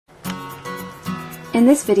In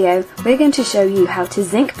this video, we're going to show you how to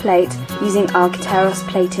zinc plate using our Gateros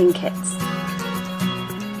plating kits.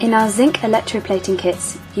 In our zinc electroplating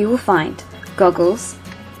kits, you will find goggles,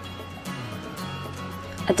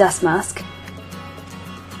 a dust mask,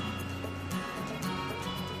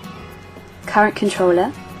 current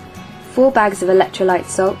controller, 4 bags of electrolyte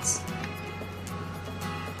salts,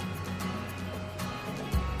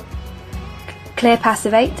 clear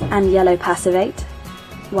passivate and yellow passivate,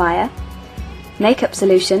 wire, makeup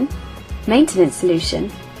solution, maintenance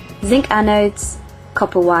solution, zinc anodes,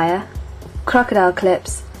 copper wire, crocodile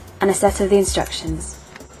clips, and a set of the instructions.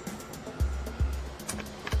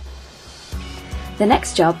 The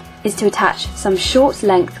next job is to attach some short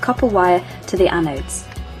length copper wire to the anodes.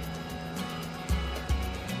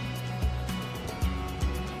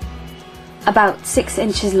 About 6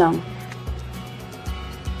 inches long.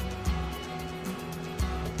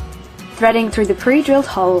 Threading through the pre-drilled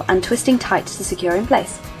hole and twisting tight to secure in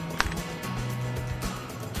place.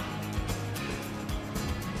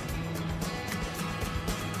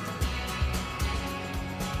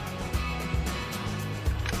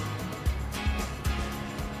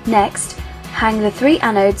 Next, hang the 3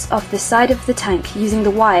 anodes off the side of the tank using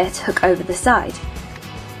the wire to hook over the side.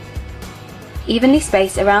 Evenly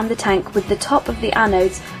space around the tank with the top of the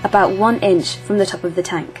anodes about 1 inch from the top of the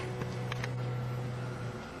tank.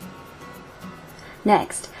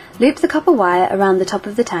 Next, loop the copper wire around the top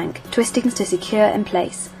of the tank, twisting to secure in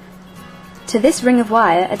place. To this ring of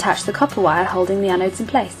wire, attach the copper wire holding the anodes in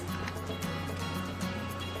place.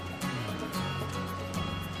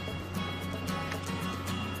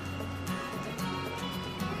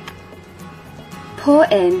 Pour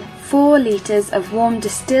in 4 litres of warm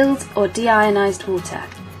distilled or deionized water.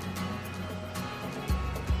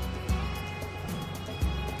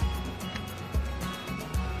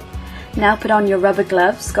 Now put on your rubber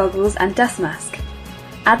gloves, goggles and dust mask.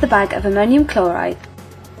 Add the bag of ammonium chloride.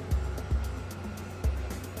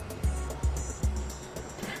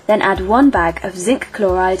 Then add 1 bag of zinc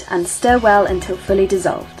chloride and stir well until fully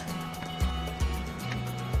dissolved.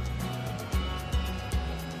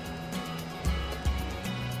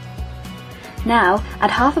 Now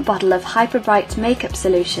add half a bottle of hyper-bright makeup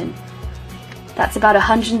solution. That's about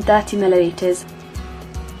 130 milliliters,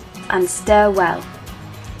 and stir well.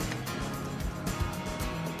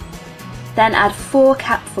 Then add 4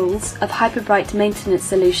 capfuls of hyper-bright maintenance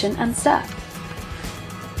solution and stir.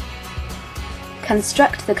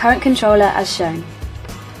 Construct the current controller as shown.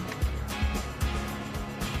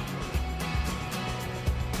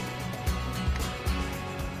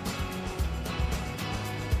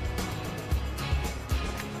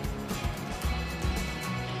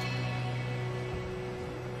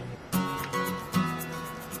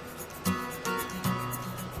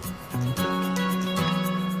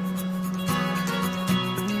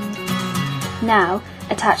 Now,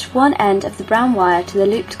 attach one end of the brown wire to the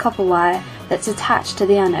looped copper wire that's attached to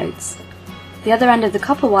the anodes. The other end of the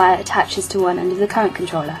copper wire attaches to one end of the current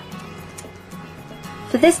controller.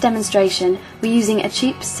 For this demonstration, we're using a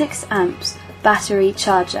cheap 6 amps battery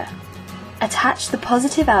charger. Attach the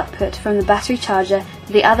positive output from the battery charger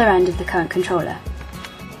to the other end of the current controller.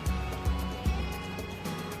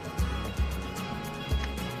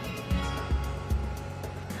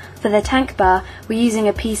 For the tank bar, we're using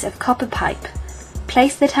a piece of copper pipe.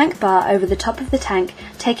 Place the tank bar over the top of the tank,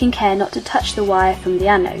 taking care not to touch the wire from the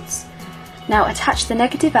anodes. Now attach the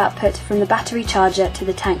negative output from the battery charger to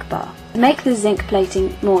the tank bar. To make the zinc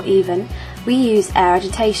plating more even, we use air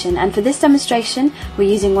agitation, and for this demonstration we're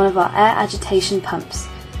using one of our air agitation pumps.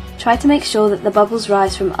 Try to make sure that the bubbles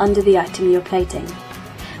rise from under the item you're plating.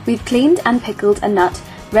 We've cleaned and pickled a nut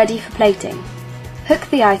ready for plating. Hook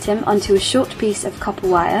the item onto a short piece of copper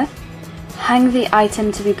wire. Hang the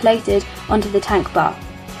item to be plated onto the tank bar.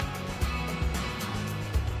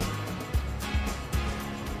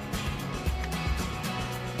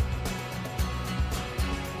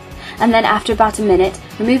 And then after about a minute,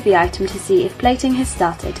 remove the item to see if plating has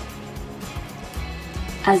started.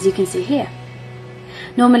 As you can see here.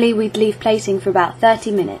 Normally we'd leave plating for about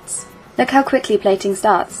 30 minutes. Look how quickly plating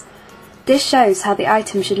starts. This shows how the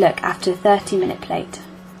item should look after a 30-minute plate.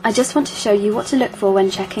 I just want to show you what to look for when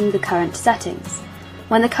checking the current settings.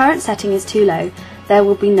 When the current setting is too low, there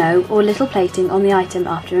will be no or little plating on the item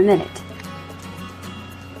after a minute.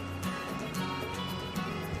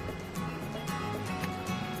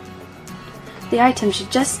 The item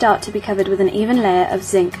should just start to be covered with an even layer of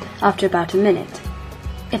zinc after about a minute.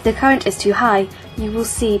 If the current is too high, you will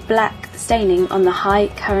see black staining on the high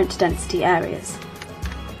current density areas.